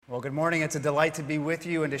Well, good morning. It's a delight to be with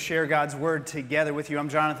you and to share God's Word together with you. I'm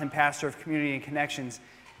Jonathan, pastor of Community and Connections,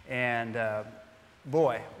 and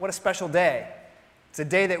boy, what a special day. It's a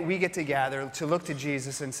day that we get to gather to look to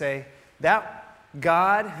Jesus and say, that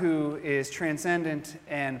God who is transcendent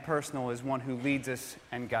and personal is one who leads us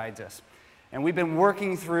and guides us. And we've been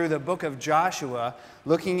working through the book of Joshua,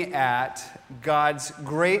 looking at God's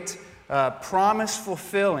great promise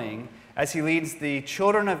fulfilling as he leads the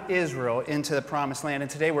children of Israel into the promised land.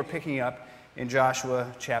 And today we're picking up in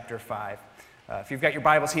Joshua chapter 5. If you've got your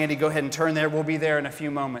Bibles handy, go ahead and turn there. We'll be there in a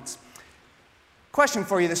few moments. Question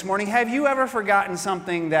for you this morning. Have you ever forgotten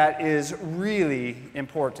something that is really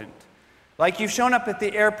important? Like you've shown up at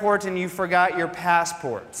the airport and you forgot your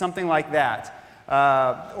passport, something like that.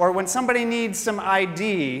 Or when somebody needs some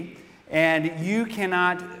ID and you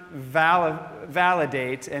cannot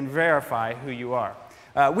validate and verify who you are.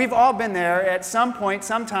 We've all been there at some point,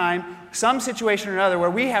 sometime, some situation or another where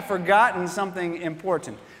we have forgotten something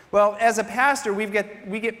important. Well, as a pastor, we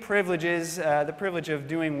get privileges, the privilege of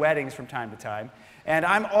doing weddings from time to time, and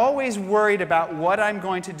I'm always worried about what I'm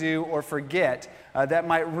going to do or forget that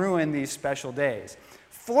might ruin these special days.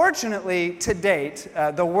 Fortunately, to date,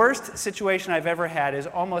 the worst situation I've ever had is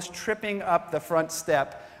almost tripping up the front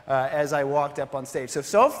step as I walked up on stage.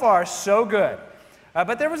 So far, so good.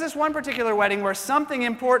 But there was this one particular wedding where something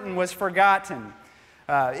important was forgotten.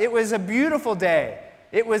 It was a beautiful day.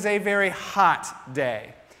 It was a very hot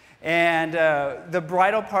day. And the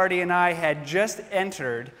bridal party and I had just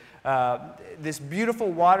entered this beautiful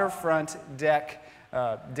waterfront deck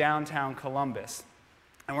downtown Columbus.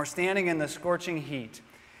 And we're standing in the scorching heat.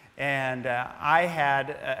 And I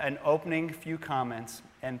had an opening few comments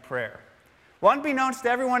and prayer. Well, unbeknownst to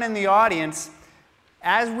everyone in the audience,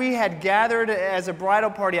 as we had gathered as a bridal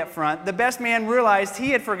party up front, the best man realized he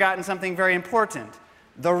had forgotten something very important,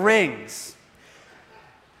 the rings.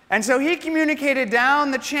 And so he communicated down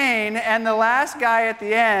the chain, and the last guy at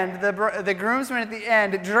the end, the groomsman at the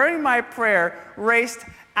end, during my prayer, raced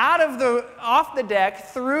off the deck,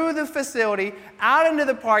 through the facility, out into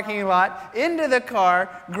the parking lot, into the car,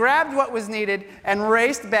 grabbed what was needed, and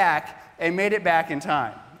raced back and made it back in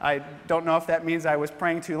time. I don't know if that means I was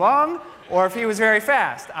praying too long or if he was very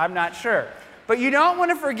fast. I'm not sure. But you don't want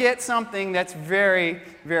to forget something that's very,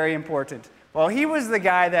 very important. Well, he was the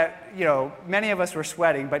guy that, many of us were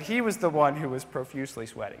sweating, but he was the one who was profusely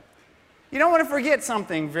sweating. You don't want to forget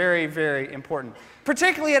something very, very important,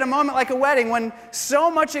 particularly at a moment like a wedding when so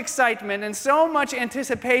much excitement and so much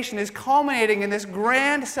anticipation is culminating in this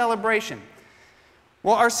grand celebration.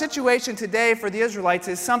 Well, our situation today for the Israelites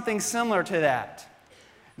is something similar to that.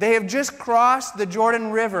 They have just crossed the Jordan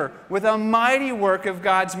River with a mighty work of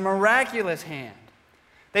God's miraculous hand.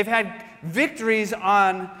 They've had victories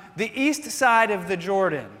on the east side of the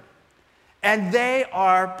Jordan, and they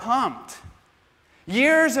are pumped.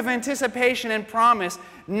 Years of anticipation and promise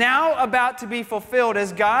now about to be fulfilled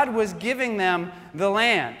as God was giving them the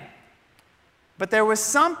land. But there was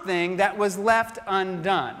something that was left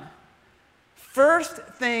undone. First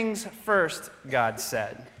things first, God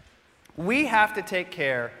said. We have to take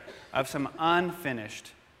care of some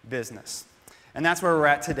unfinished business. And that's where we're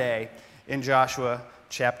at today in Joshua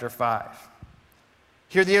chapter 5.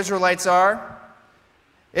 Here the Israelites are.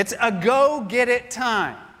 It's a go-get-it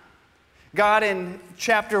time. God in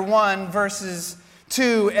chapter 1, verses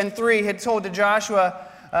 2 and 3 had told to Joshua,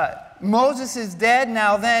 Moses is dead.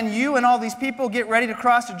 Now then, you and all these people get ready to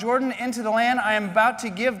cross the Jordan into the land I am about to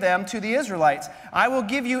give them to the Israelites. I will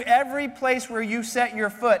give you every place where you set your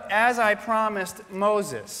foot, as I promised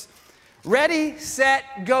Moses. Ready,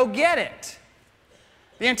 set, go get it.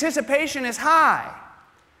 The anticipation is high.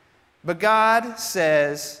 But God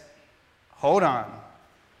says, hold on.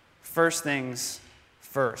 First things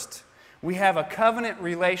first. We have a covenant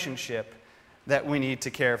relationship that we need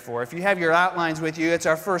to care for. If you have your outlines with you, it's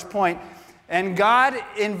our first point. And God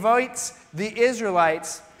invites the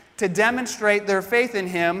Israelites to demonstrate their faith in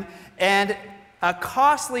Him, and a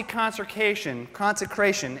costly consecration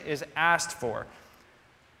is asked for.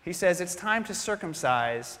 He says it's time to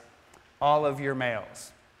circumcise all of your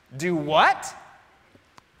males. Do what?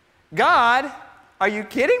 God, are you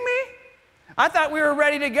kidding me? I thought we were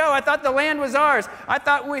ready to go. I thought the land was ours. I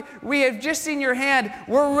thought we have just seen your hand.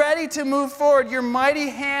 We're ready to move forward. Your mighty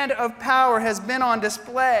hand of power has been on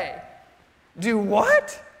display. Do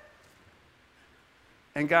what?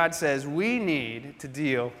 And God says we need to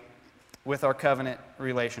deal with our covenant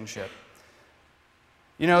relationship.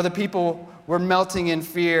 The people were melting in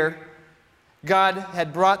fear. God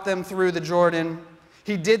had brought them through the Jordan.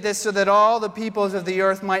 He did this so that all the peoples of the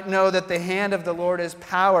earth might know that the hand of the Lord is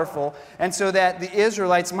powerful, and so that the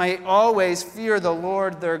Israelites might always fear the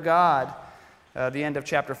Lord their God. The end of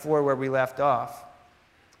chapter 4 where we left off.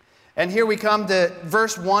 And here we come to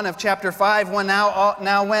verse 1 of chapter 5. When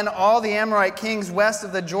all the Amorite kings west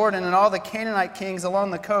of the Jordan and all the Canaanite kings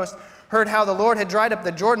along the coast heard how the Lord had dried up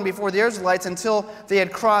the Jordan before the Israelites until they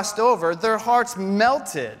had crossed over, their hearts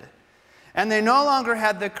melted, and they no longer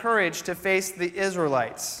had the courage to face the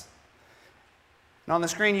Israelites. And on the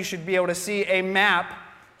screen you should be able to see a map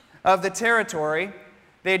of the territory.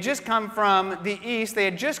 They had just come from the east, they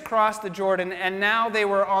had just crossed the Jordan, and now they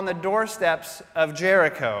were on the doorsteps of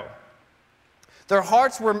Jericho. Their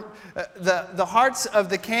hearts were, the hearts of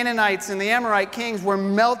the Canaanites and the Amorite kings were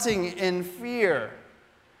melting in fear.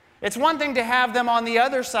 It's one thing to have them on the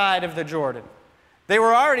other side of the Jordan. They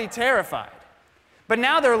were already terrified. But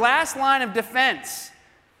now their last line of defense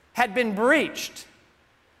had been breached.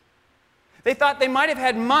 They thought they might have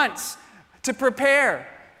had months to prepare,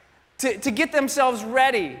 to get themselves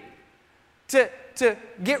ready, to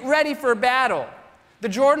get ready for battle. The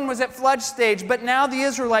Jordan was at flood stage, but now the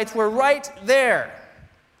Israelites were right there.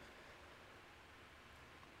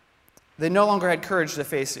 They no longer had courage to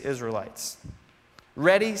face the Israelites.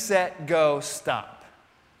 Ready, set, go, stop,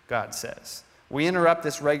 God says. We interrupt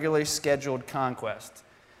this regularly scheduled conquest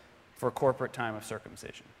for a corporate time of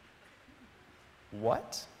circumcision.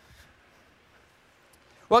 What?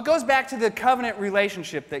 Well, it goes back to the covenant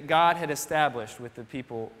relationship that God had established with the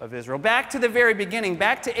people of Israel. Back to the very beginning,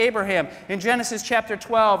 back to Abraham in Genesis chapter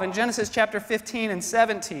 12 and Genesis chapter 15 and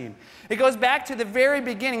 17. It goes back to the very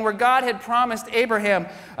beginning where God had promised Abraham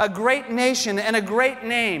a great nation and a great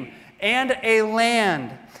name and a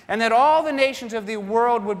land, and that all the nations of the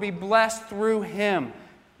world would be blessed through him,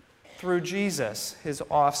 through Jesus, his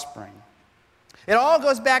offspring. It all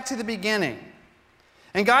goes back to the beginning.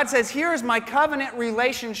 And God says, here is my covenant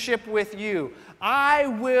relationship with you. I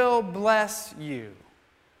will bless you,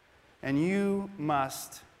 and you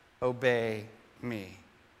must obey me.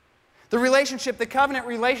 The relationship, the covenant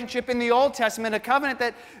relationship in the Old Testament, a covenant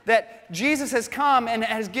that Jesus has come and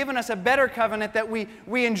has given us a better covenant that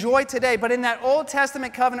we enjoy today. But in that Old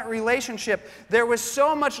Testament covenant relationship, there was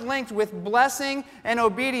so much linked with blessing and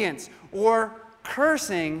obedience, or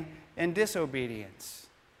cursing and disobedience.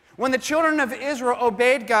 When the children of Israel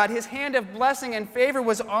obeyed God, his hand of blessing and favor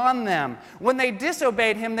was on them. When they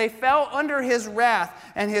disobeyed him, they fell under his wrath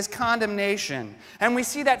and his condemnation. And we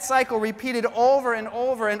see that cycle repeated over and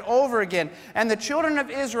over and over again. And the children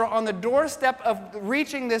of Israel, on the doorstep of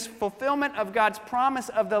reaching this fulfillment of God's promise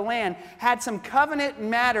of the land, had some covenant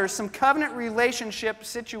matters, some covenant relationship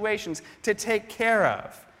situations to take care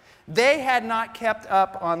of. They had not kept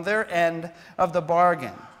up on their end of the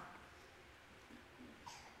bargain.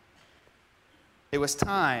 It was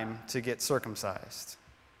time to get circumcised.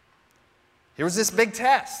 Here was this big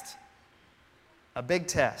test. A big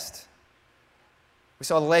test. We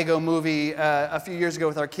saw the Lego movie a few years ago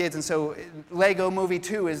with our kids, and so Lego Movie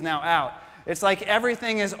 2 is now out. It's like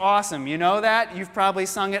everything is awesome. You know that? You've probably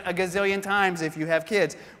sung it a gazillion times if you have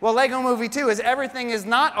kids. Well, Lego Movie 2 is everything is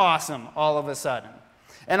not awesome all of a sudden.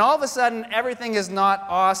 And all of a sudden, everything is not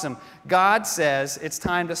awesome. God says it's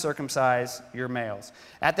time to circumcise your males.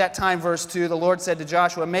 At that time, verse 2, the Lord said to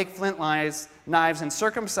Joshua, make flint knives and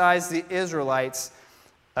circumcise the Israelites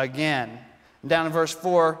again. Down in verse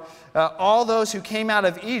 4, all those who came out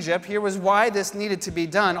of Egypt, here was why this needed to be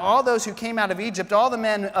done. All those who came out of Egypt, all the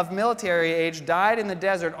men of military age, died in the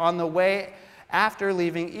desert on the way after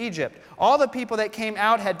leaving Egypt. All the people that came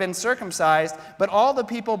out had been circumcised, but all the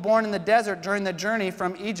people born in the desert during the journey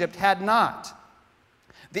from Egypt had not.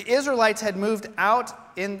 The Israelites had moved about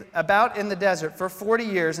in the desert for 40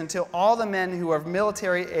 years until all the men who were of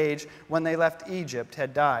military age when they left Egypt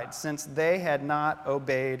had died, since they had not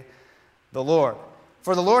obeyed the Lord.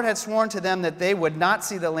 For the Lord had sworn to them that they would not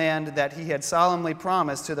see the land that he had solemnly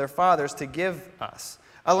promised to their fathers to give us,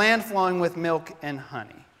 a land flowing with milk and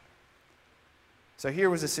honey. So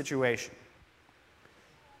here was the situation.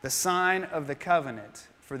 The sign of the covenant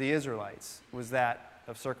for the Israelites was that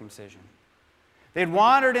of circumcision. They had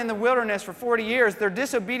wandered in the wilderness for 40 years. Their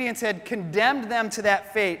disobedience had condemned them to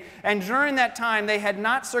that fate. And during that time, they had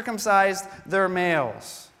not circumcised their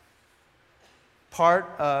males. Part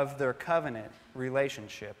of their covenant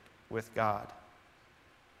relationship with God.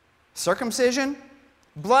 Circumcision,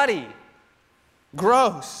 bloody,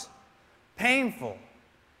 gross, painful,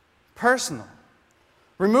 personal.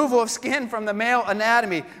 Removal of skin from the male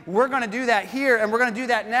anatomy. We're going to do that here, and we're going to do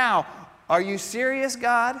that now. Are you serious,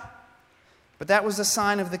 God? But that was the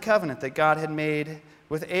sign of the covenant that God had made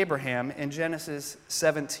with Abraham in Genesis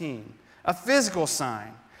 17. a physical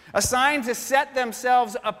sign, a sign to set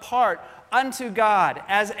themselves apart unto God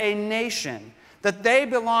as a nation, that they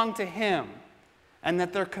belong to Him, and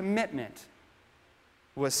that their commitment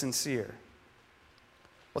was sincere.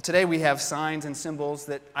 Well, today we have signs and symbols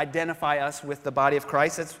that identify us with the body of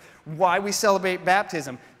Christ. That's why we celebrate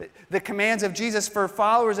baptism. The commands of Jesus for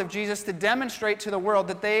followers of Jesus to demonstrate to the world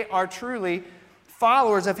that they are truly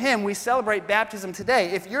followers of Him. We celebrate baptism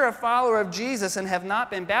today. If you're a follower of Jesus and have not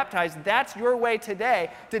been baptized, that's your way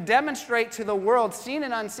today to demonstrate to the world, seen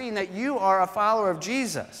and unseen, that you are a follower of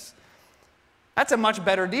Jesus. That's a much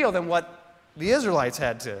better deal than what the Israelites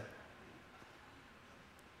had to.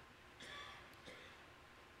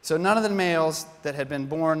 So none of the males that had been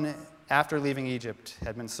born after leaving Egypt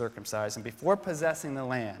had been circumcised, and before possessing the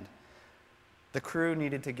land, the crew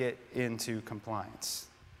needed to get into compliance.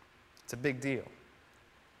 It's a big deal.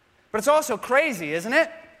 But it's also crazy, isn't it?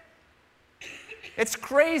 It's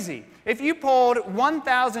crazy. If you polled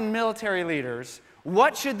 1,000 military leaders,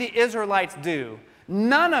 what should the Israelites do?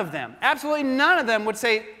 None of them, absolutely none of them would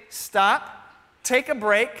say, stop, take a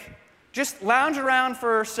break, just lounge around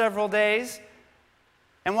for several days,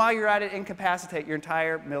 and while you're at it, incapacitate your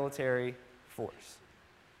entire military force.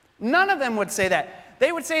 None of them would say that.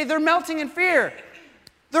 They would say they're melting in fear.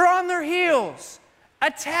 They're on their heels.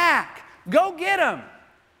 Attack. Go get them.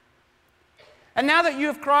 And now that you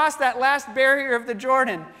have crossed that last barrier of the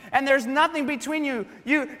Jordan, and there's nothing between you,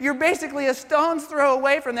 you're basically a stone's throw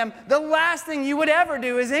away from them, the last thing you would ever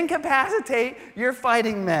do is incapacitate your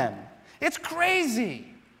fighting men. It's crazy.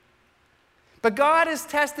 But God is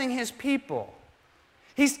testing His people.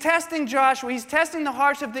 He's testing Joshua. He's testing the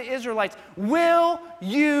hearts of the Israelites. Will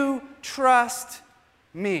you trust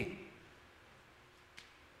me?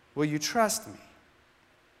 Will you trust me?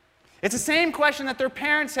 It's the same question that their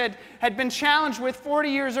parents had been challenged with 40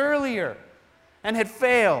 years earlier and had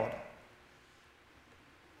failed.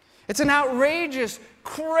 It's an outrageous,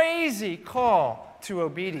 crazy call to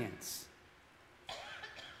obedience.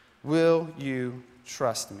 Will you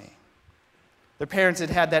trust me? Their parents had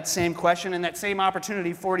had that same question and that same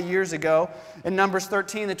opportunity 40 years ago. In Numbers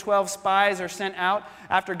 13, the 12 spies are sent out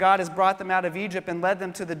after God has brought them out of Egypt and led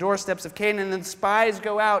them to the doorsteps of Canaan. And the spies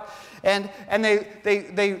go out and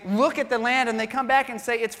they look at the land and they come back and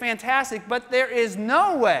say, it's fantastic, but there is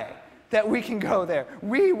no way that we can go there.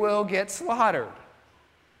 We will get slaughtered.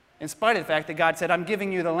 In spite of the fact that God said, I'm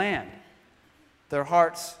giving you the land. Their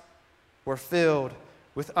hearts were filled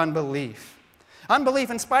with unbelief. Unbelief,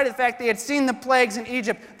 in spite of the fact they had seen the plagues in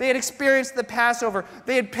Egypt, they had experienced the Passover,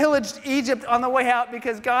 they had pillaged Egypt on the way out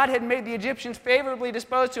because God had made the Egyptians favorably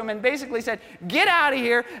disposed to them and basically said, get out of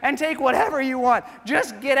here and take whatever you want.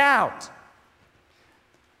 Just get out.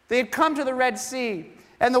 They had come to the Red Sea,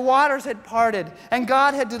 and the waters had parted, and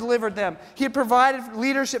God had delivered them. He had provided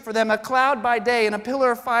leadership for them, a cloud by day and a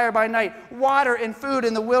pillar of fire by night, water and food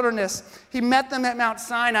in the wilderness. He met them at Mount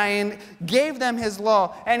Sinai and gave them His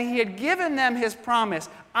law, and He had given them His promise,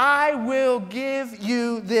 I will give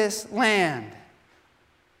you this land.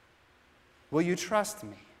 Will you trust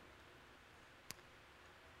me?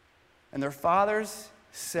 And their fathers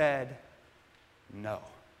said, no.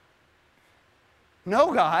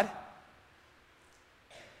 No, God.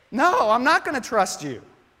 No, I'm not going to trust you.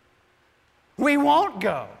 We won't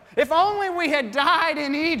go. If only we had died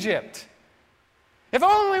in Egypt. If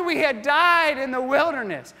only we had died in the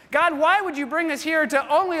wilderness. God, why would you bring us here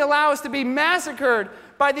to only allow us to be massacred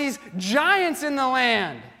by these giants in the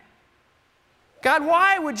land? God,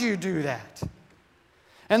 why would you do that?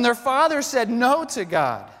 And their father said no to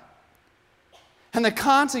God. And the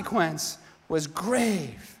consequence was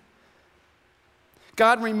grave.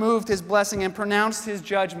 God removed His blessing and pronounced His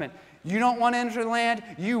judgment. You don't want to enter the land?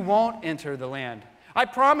 You won't enter the land. I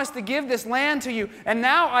promised to give this land to you, and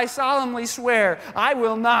now I solemnly swear I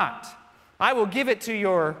will not. I will give it to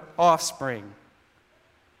your offspring.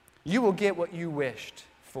 You will get what you wished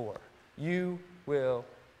for. You will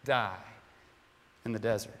die in the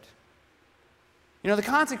desert. You know, the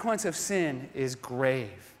consequence of sin is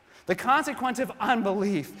grave. The consequence of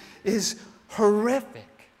unbelief is horrific.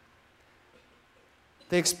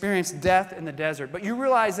 They experienced death in the desert. But you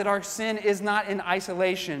realize that our sin is not in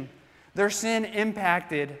isolation. Their sin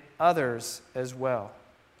impacted others as well.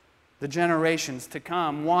 The generations to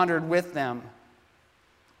come wandered with them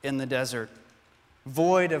in the desert,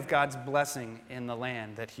 void of God's blessing in the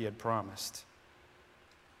land that He had promised.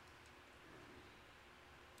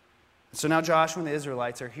 So now Joshua and the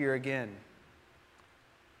Israelites are here again,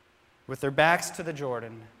 with their backs to the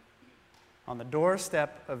Jordan, on the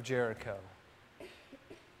doorstep of Jericho.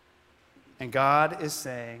 And God is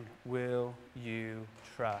saying, will you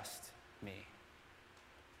trust me?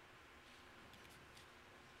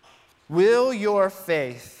 Will your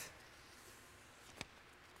faith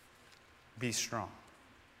be strong?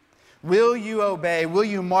 Will you obey? Will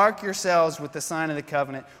you mark yourselves with the sign of the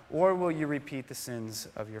covenant? Or will you repeat the sins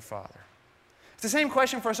of your father? It's the same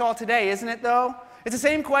question for us all today, isn't it, though? It's the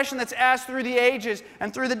same question that's asked through the ages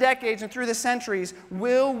and through the decades and through the centuries.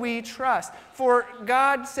 Will we trust? For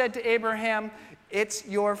God said to Abraham, it's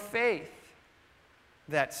your faith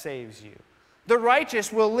that saves you. The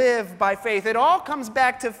righteous will live by faith. It all comes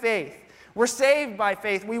back to faith. We're saved by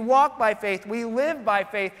faith. We walk by faith. We live by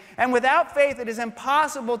faith. And without faith, it is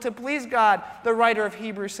impossible to please God, the writer of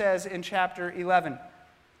Hebrews says in chapter 11.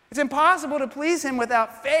 It's impossible to please Him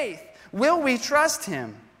without faith. Will we trust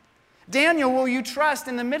Him? Daniel, will you trust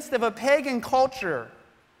in the midst of a pagan culture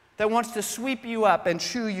that wants to sweep you up and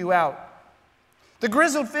chew you out? The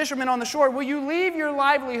grizzled fisherman on the shore, will you leave your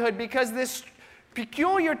livelihood because this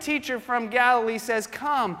peculiar teacher from Galilee says,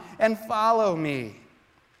 come and follow me?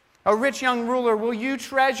 A rich young ruler, will you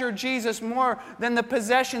treasure Jesus more than the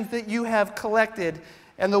possessions that you have collected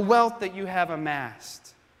and the wealth that you have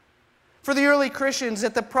amassed? For the early Christians,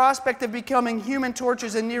 at the prospect of becoming human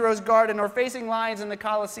torches in Nero's garden or facing lions in the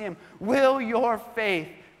Colosseum, will your faith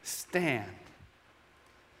stand?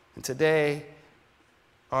 And today,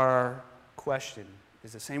 our question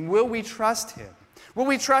is the same. Will we trust Him? Will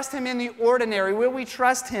we trust Him in the ordinary? Will we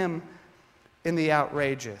trust Him in the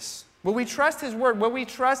outrageous? Will we trust His word? Will we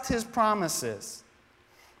trust His promises?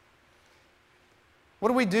 What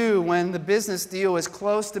do we do when the business deal is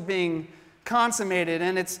close to being consummated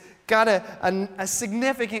and it's got a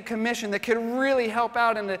significant commission that could really help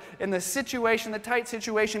out in the situation, the tight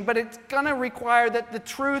situation, but it's going to require that the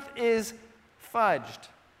truth is fudged?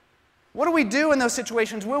 What do we do in those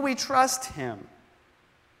situations? Will we trust Him?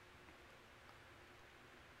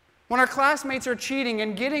 When our classmates are cheating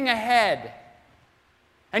and getting ahead,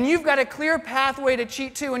 and you've got a clear pathway to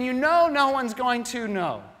cheat too, and you know no one's going to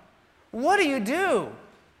know, what do you do?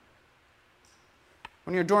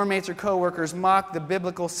 When your dorm mates or coworkers mock the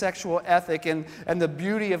biblical sexual ethic and the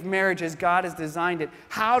beauty of marriage as God has designed it,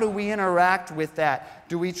 how do we interact with that?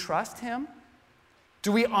 Do we trust Him?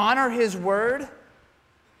 Do we honor His word?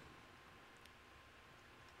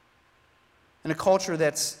 In a culture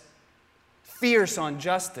that's fierce on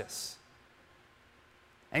justice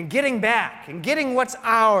and getting back and getting what's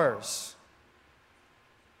ours,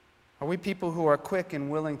 are we people who are quick and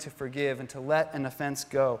willing to forgive and to let an offense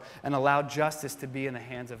go and allow justice to be in the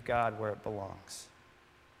hands of God where it belongs?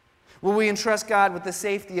 Will we entrust God with the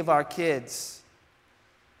safety of our kids?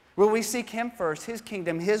 Will we seek Him first, His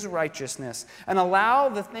kingdom, His righteousness, and allow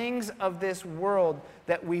the things of this world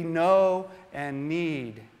that we know and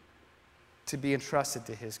need to be entrusted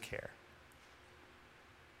to His care?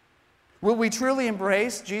 Will we truly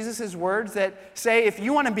embrace Jesus' words that say, if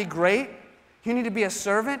you want to be great, you need to be a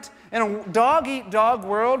servant? In a dog-eat-dog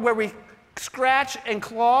world where we scratch and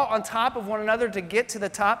claw on top of one another to get to the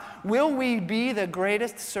top, will we be the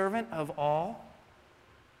greatest servant of all?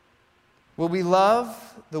 Will we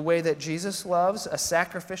love the way that Jesus loves, a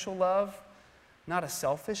sacrificial love, not a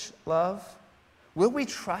selfish love? Will we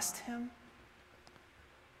trust Him?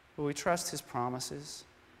 Will we trust His promises?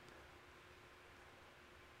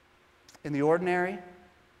 In the ordinary?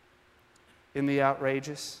 In the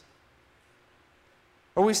outrageous?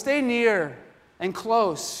 Or we stay near and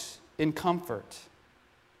close in comfort?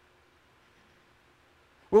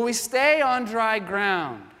 Will we stay on dry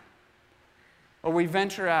ground? Or we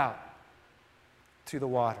venture out to the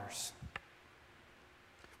waters?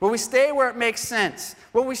 Will we stay where it makes sense?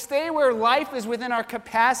 Will we stay where life is within our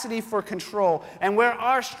capacity for control and where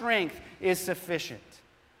our strength is sufficient?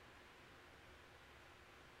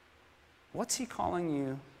 What's He calling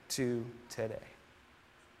you to today?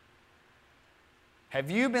 Have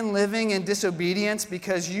you been living in disobedience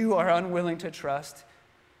because you are unwilling to trust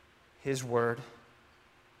His word?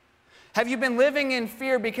 Have you been living in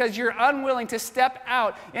fear because you're unwilling to step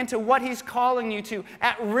out into what He's calling you to,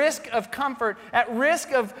 at risk of comfort, at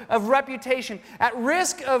risk of reputation, at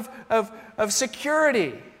risk of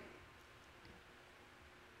security?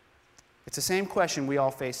 It's the same question we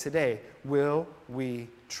all face today. Will we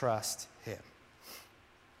trust Him?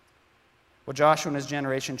 Well, Joshua and his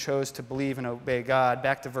generation chose to believe and obey God.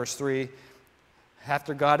 Back to verse 3.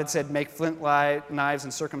 After God had said, make flint knives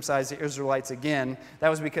and circumcise the Israelites again, that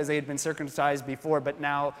was because they had been circumcised before, but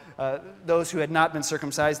now those who had not been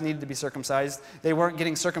circumcised needed to be circumcised. They weren't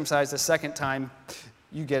getting circumcised a second time.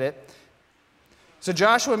 You get it. So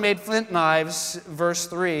Joshua made flint knives, verse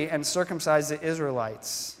 3, and circumcised the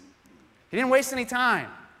Israelites. He didn't waste any time.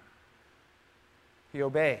 He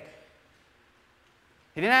obeyed.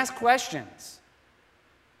 He didn't ask questions.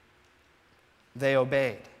 They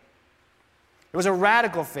obeyed. It was a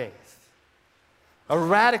radical faith, a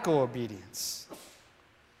radical obedience.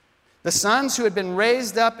 The sons who had been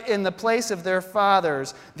raised up in the place of their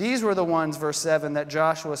fathers, these were the ones, verse 7, that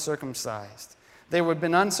Joshua circumcised. They had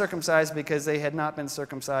been uncircumcised because they had not been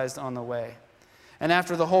circumcised on the way. And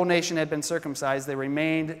after the whole nation had been circumcised, they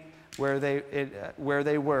remained where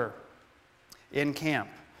they were, in camp,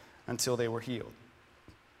 until they were healed.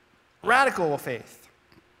 Radical faith.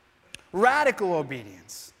 Radical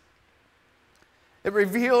obedience. It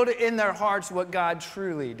revealed in their hearts what God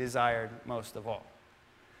truly desired most of all.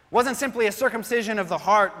 It wasn't simply a circumcision of the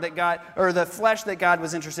heart that God, or the flesh that God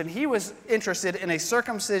was interested in. He was interested in a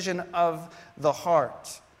circumcision of the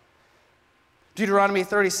heart. Deuteronomy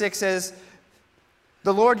 36 says,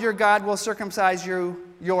 "The Lord your God will circumcise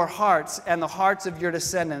your hearts and the hearts of your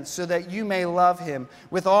descendants, so that you may love him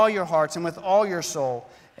with all your hearts and with all your soul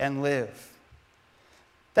and live."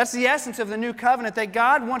 That's the essence of the new covenant, that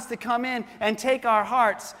God wants to come in and take our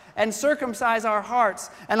hearts and circumcise our hearts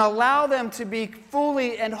and allow them to be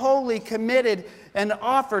fully and wholly committed and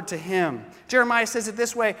offered to him. Jeremiah says it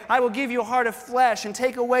this way, "I will give you a heart of flesh and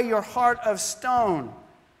take away your heart of stone."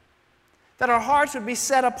 That our hearts would be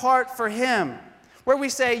set apart for him, where we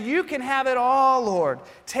say, "You can have it all, Lord.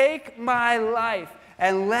 Take my life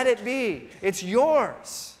and let it be. It's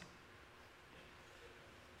yours."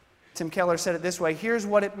 Tim Keller said it this way, "Here's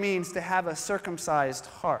what it means to have a circumcised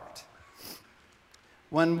heart.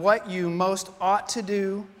 When what you most ought to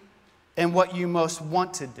do and what you most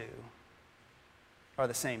want to do are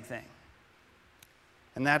the same thing."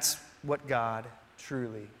 And that's what God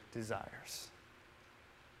truly desires.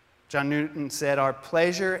 John Newton said, "Our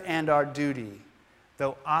pleasure and our duty,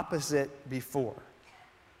 though opposite before,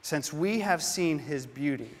 since we have seen his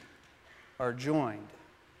beauty, are joined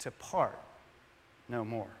to part no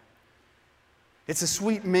more." It's a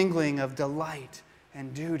sweet mingling of delight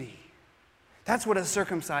and duty. That's what a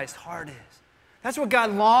circumcised heart is. That's what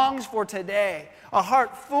God longs for today. A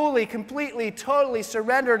heart fully, completely, totally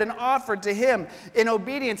surrendered and offered to him in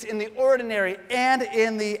obedience in the ordinary and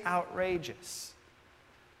in the outrageous.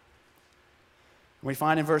 We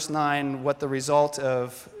find in verse 9 what the result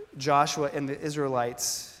of Joshua and the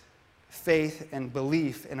Israelites' faith and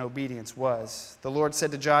belief and obedience was. The Lord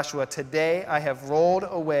said to Joshua, "Today I have rolled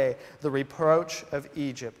away the reproach of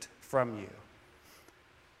Egypt from you."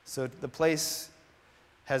 So the place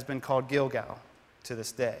has been called Gilgal to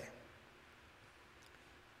this day.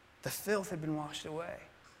 The filth had been washed away.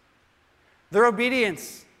 Their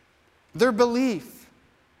obedience, their belief,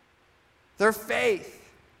 their faith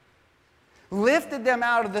lifted them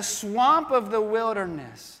out of the swamp of the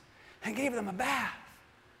wilderness and gave them a bath.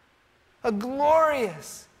 A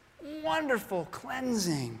glorious, wonderful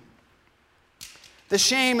cleansing. The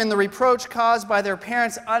shame and the reproach caused by their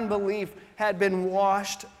parents' unbelief had been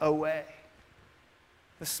washed away.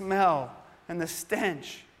 The smell and the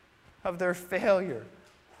stench of their failure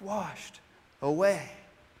washed away.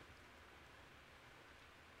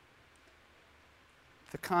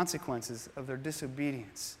 The consequences of their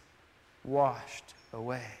disobedience washed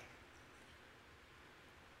away.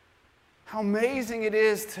 How amazing it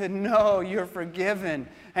is to know you're forgiven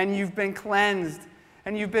and you've been cleansed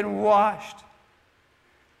and you've been washed.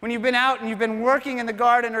 When you've been out and you've been working in the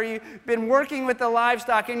garden, or you've been working with the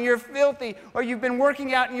livestock and you're filthy, or you've been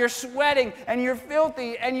working out and you're sweating and you're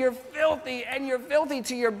filthy and you're filthy and you're filthy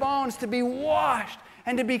to your bones, to be washed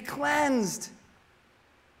and to be cleansed.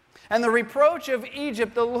 And the reproach of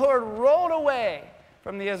Egypt, the Lord rolled away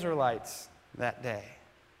from the Israelites that day,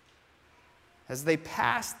 as they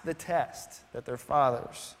passed the test that their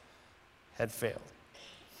fathers had failed.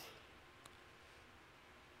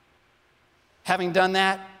 Having done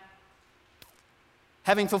that,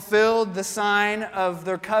 having fulfilled the sign of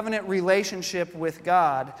their covenant relationship with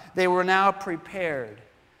God, they were now prepared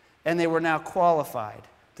and they were now qualified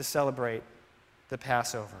to celebrate the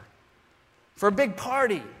Passover for a big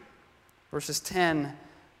party, verses 10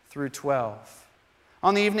 through 12.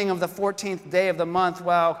 On the evening of the 14th day of the month,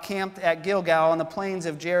 while camped at Gilgal on the plains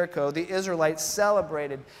of Jericho, the Israelites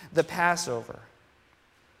celebrated the Passover.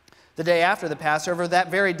 The day after the Passover, that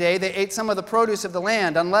very day, they ate some of the produce of the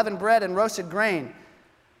land, unleavened bread and roasted grain.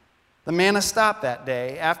 The manna stopped that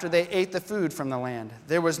day after they ate the food from the land.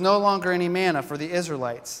 There was no longer any manna for the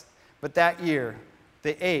Israelites, but that year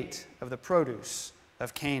they ate of the produce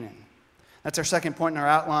of Canaan. That's our second point in our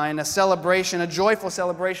outline, a celebration, a joyful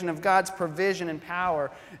celebration of God's provision and power.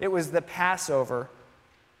 It was the Passover.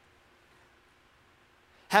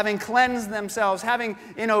 Having cleansed themselves, having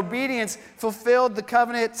in obedience fulfilled the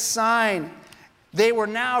covenant sign, they were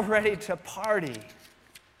now ready to party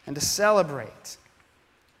and to celebrate.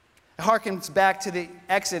 harkens back to the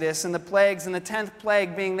Exodus and the plagues, and the 10th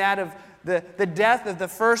plague being that of the death of the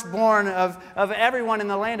firstborn of everyone in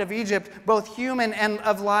the land of Egypt, both human and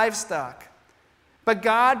of livestock. But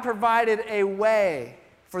God provided a way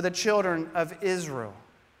for the children of Israel.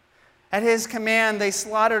 At His command, they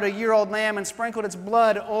slaughtered a year-old lamb and sprinkled its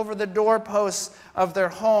blood over the doorposts of their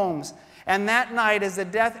homes. And that night, as the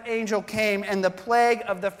death angel came and the plague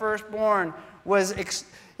of the firstborn was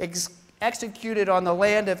executed on the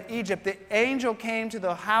land of Egypt, the angel came to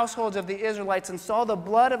the households of the Israelites and saw the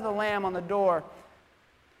blood of the lamb on the door,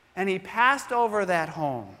 and he passed over that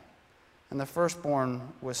home, and the firstborn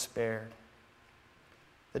was spared.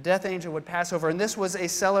 The death angel would pass over, and this was a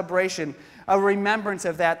celebration, a remembrance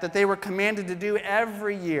of that they were commanded to do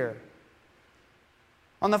every year.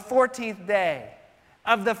 On the 14th day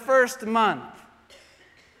of the first month,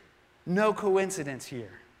 no coincidence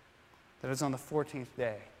here that it was on the 14th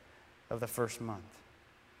day of the first month.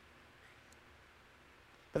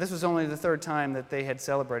 But this was only the third time that they had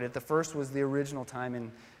celebrated. The first was the original time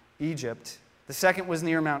in Egypt. The second was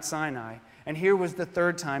near Mount Sinai. And here was the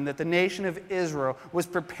third time that the nation of Israel was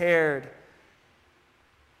prepared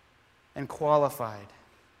and qualified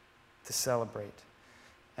to celebrate.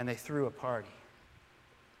 And they threw a party.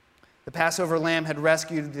 The Passover lamb had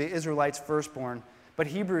rescued the Israelites' firstborn, but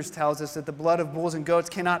Hebrews tells us that the blood of bulls and goats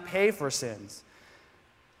cannot pay for sins.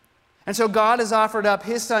 And so God has offered up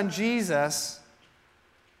His Son Jesus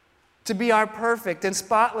to be our perfect and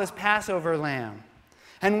spotless Passover lamb.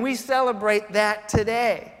 And we celebrate that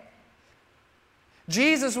today.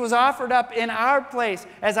 Jesus was offered up in our place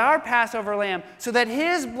as our Passover lamb so that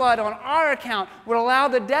His blood on our account would allow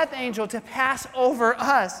the death angel to pass over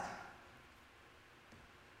us.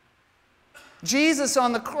 Jesus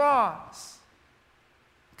on the cross,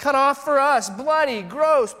 cut off for us, bloody,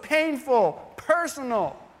 gross, painful,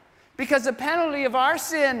 personal, because the penalty of our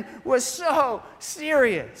sin was so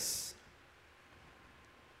serious.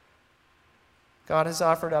 God has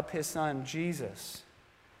offered up His Son, Jesus,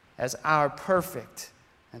 as our perfect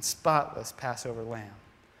and spotless Passover lamb.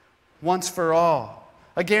 Once for all,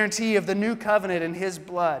 a guarantee of the new covenant in His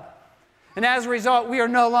blood. And as a result, we are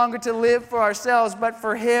no longer to live for ourselves, but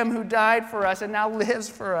for Him who died for us and now lives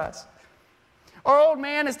for us. Our old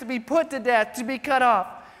man is to be put to death, to be cut off.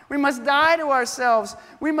 We must die to ourselves.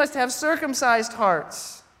 We must have circumcised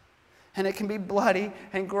hearts. And it can be bloody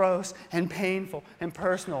and gross and painful and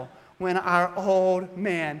personal when our old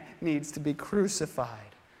man needs to be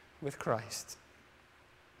crucified with Christ.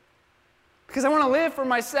 Because I want to live for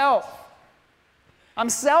myself. I'm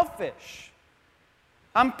selfish.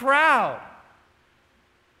 I'm proud.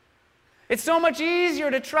 It's so much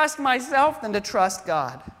easier to trust myself than to trust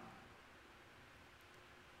God.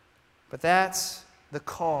 But that's the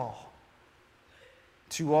call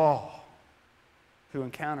to all who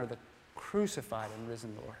encounter the crucified and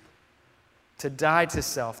risen Lord. To die to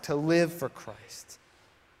self, to live for Christ.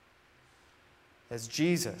 As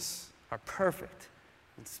Jesus, our perfect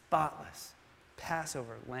and spotless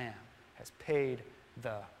Passover lamb, has paid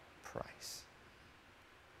the price.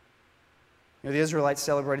 You know, the Israelites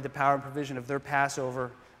celebrated the power and provision of their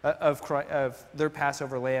Passover of their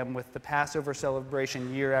Passover lamb with the Passover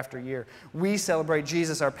celebration year after year. We celebrate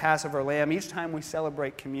Jesus, our Passover lamb, each time we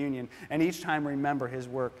celebrate communion and each time we remember His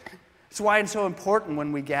work. It's why it's so important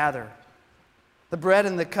when we gather. The bread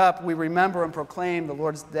and the cup, we remember and proclaim the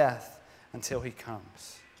Lord's death until He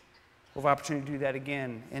comes. We'll have opportunity to do that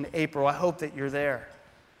again in April. I hope that you're there.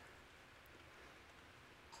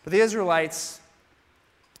 But the Israelites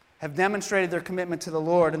have demonstrated their commitment to the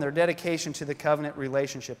Lord and their dedication to the covenant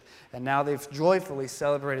relationship. And now they've joyfully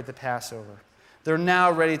celebrated the Passover. They're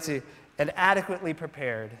now ready to and adequately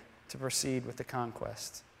prepared to proceed with the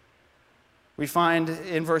conquest. We find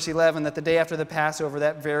in verse 11 that the day after the Passover,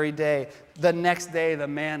 that very day, the next day, the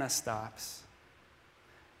manna stops.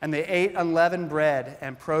 And they ate unleavened bread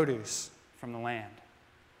and produce from the land.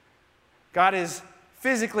 God is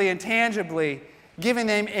physically and tangibly giving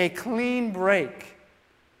them a clean break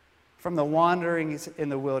from the wanderings in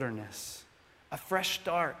the wilderness, a fresh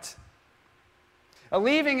start, a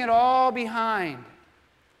leaving it all behind.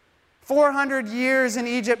 400 years in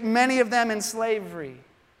Egypt, many of them in slavery,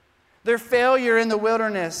 their failure in the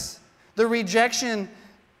wilderness, the rejection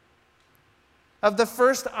of the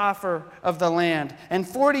first offer of the land, and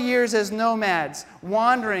 40 years as nomads,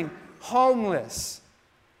 wandering, homeless,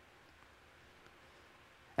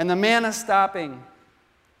 and the manna stopping,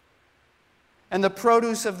 and the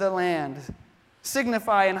produce of the land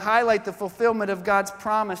signify and highlight the fulfillment of God's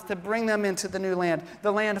promise to bring them into the new land,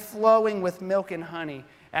 the land flowing with milk and honey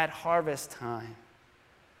at harvest time.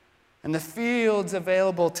 and the fields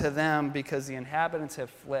available to them because the inhabitants have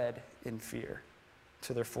fled in fear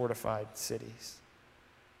to their fortified cities.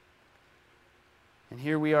 And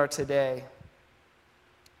here we are today,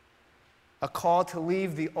 a call to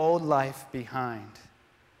leave the old life behind,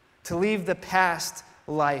 to leave the past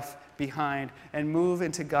life behind and move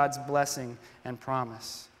into God's blessing and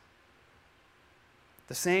promise.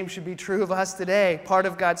 The same should be true of us today, part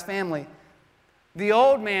of God's family. The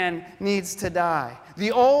old man needs to die.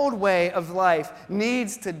 The old way of life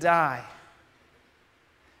needs to die.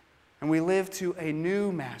 And we live to a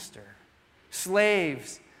new master,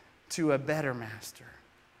 slaves to a better master.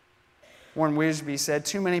 Warren Wiersbe said,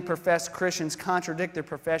 "Too many professed Christians contradict their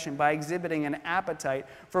profession by exhibiting an appetite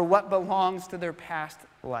for what belongs to their past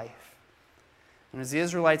life." And as the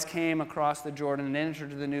Israelites came across the Jordan and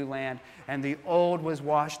entered the new land, and the old was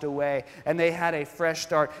washed away, and they had a fresh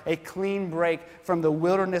start, a clean break from the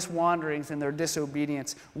wilderness wanderings and their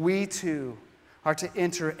disobedience, we too are to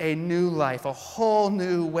enter a new life, a whole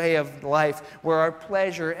new way of life, where our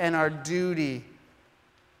pleasure and our duty,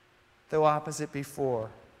 though opposite before,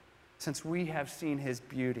 since we have seen His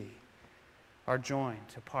beauty, are joined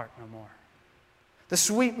to part no more. The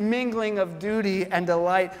sweet mingling of duty and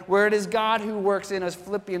delight, where it is God who works in us,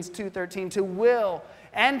 Philippians 2:13, to will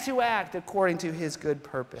and to act according to His good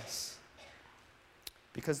purpose.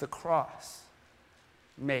 Because the cross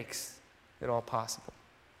makes it all possible.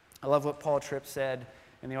 I love what Paul Tripp said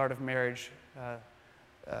in the Art of Marriage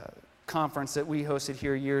conference that we hosted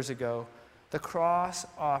here years ago. The cross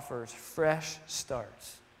offers fresh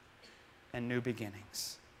starts and new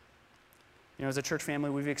beginnings. You know, as a church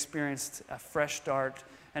family, we've experienced a fresh start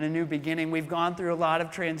and a new beginning. We've gone through a lot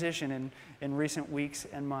of transition in recent weeks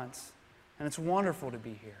and months, and it's wonderful to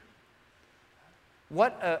be here.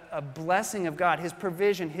 What a blessing of God, His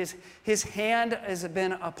provision, His hand has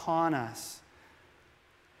been upon us.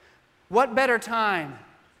 What better time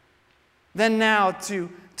than now to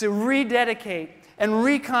rededicate and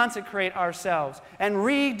reconsecrate ourselves and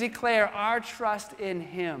redeclare our trust in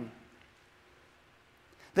Him.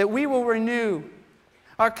 That we will renew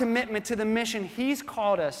our commitment to the mission He's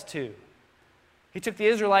called us to. He took the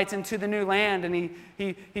Israelites into the new land, and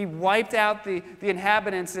He wiped out the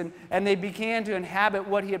inhabitants, and they began to inhabit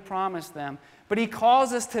what He had promised them. But He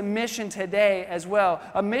calls us to mission today as well,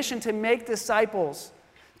 a mission to make disciples,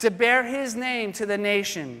 to bear His name to the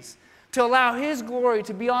nations, to allow His glory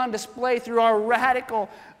to be on display through our radical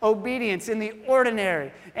obedience in the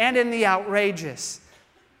ordinary and in the outrageous,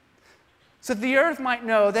 so that the earth might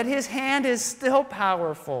know that His hand is still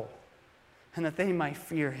powerful, and that they might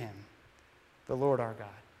fear Him, the Lord our God.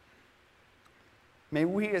 May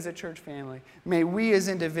we as a church family, may we as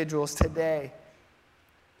individuals today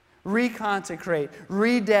reconsecrate,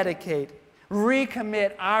 rededicate,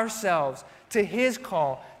 recommit ourselves to His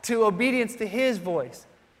call, to obedience to His voice,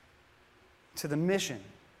 to the mission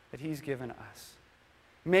that He's given us.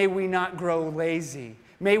 May we not grow lazy.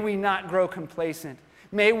 May we not grow complacent.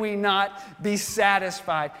 May we not be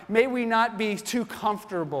satisfied. May we not be too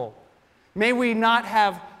comfortable. May we not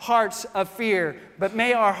have hearts of fear, but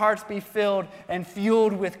may our hearts be filled and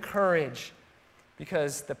fueled with courage,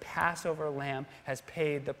 because the Passover lamb has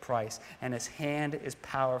paid the price, and His hand is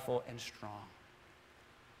powerful and strong.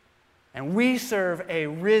 And we serve a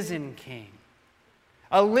risen King,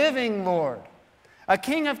 a living Lord, a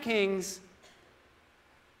King of kings,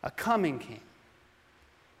 a coming King.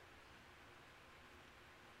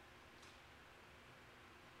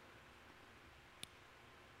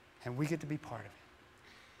 And we get to be part of it.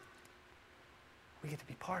 We get to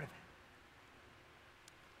be part of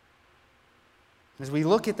it. As we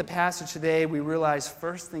look at the passage today, we realize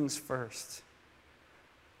first things first.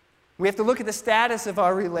 We have to look at the status of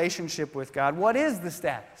our relationship with God. What is the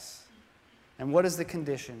status? And what is the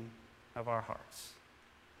condition of our hearts?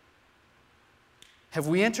 Have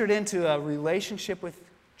we entered into a relationship with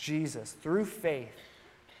Jesus through faith?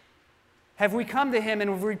 Have we come to Him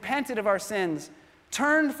and repented of our sins,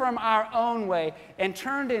 turned from our own way, and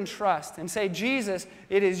turned in trust and say, Jesus,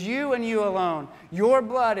 it is You and You alone, Your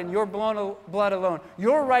blood and Your blood alone,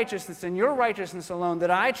 Your righteousness and Your righteousness alone that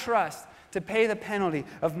I trust to pay the penalty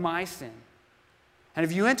of my sin. And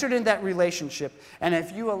if you entered in that relationship, and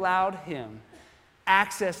if you allowed Him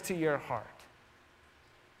access to your heart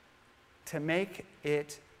to make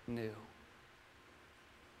it new,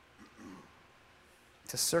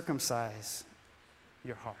 to circumcise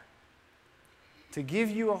your heart, to give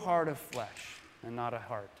you a heart of flesh and not a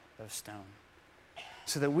heart of stone,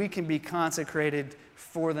 so that we can be consecrated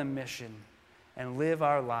for the mission and live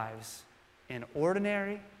our lives in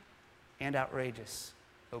ordinary and outrageous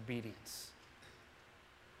obedience,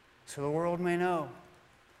 so the world may know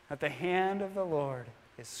that the hand of the Lord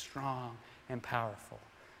is strong and powerful,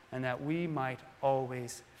 and that we might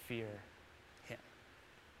always fear him.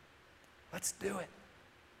 Let's do it.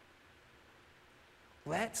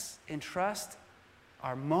 Let's entrust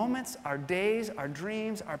our moments, our days, our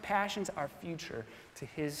dreams, our passions, our future to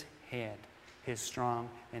his hand, his strong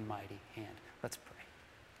and mighty hand. Let's pray.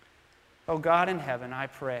 Oh God in heaven, I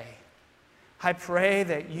pray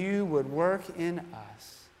that you would work in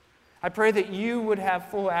us. I pray that you would have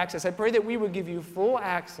full access. I pray that we would give you full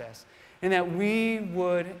access and that we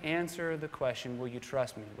would answer the question, will you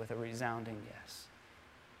trust me, with a resounding yes.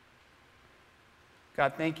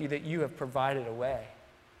 God, thank you that you have provided a way.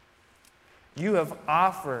 You have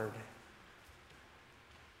offered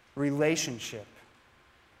relationship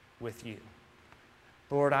with you.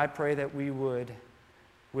 Lord, I pray that we would,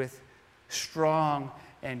 with strong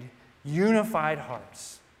and unified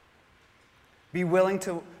hearts, be willing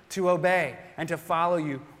to obey and to follow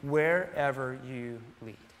you wherever you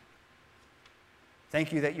lead.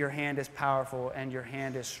 Thank you that your hand is powerful and your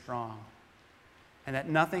hand is strong, and that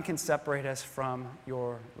nothing can separate us from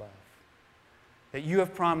your love. That you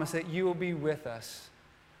have promised that you will be with us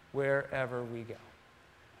wherever we go.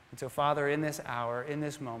 And so, Father, in this hour, in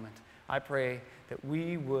this moment, I pray that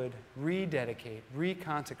we would rededicate,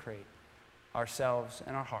 reconsecrate ourselves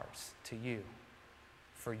and our hearts to you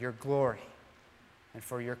for your glory and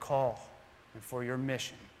for your call and for your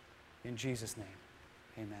mission. In Jesus' name,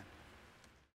 amen.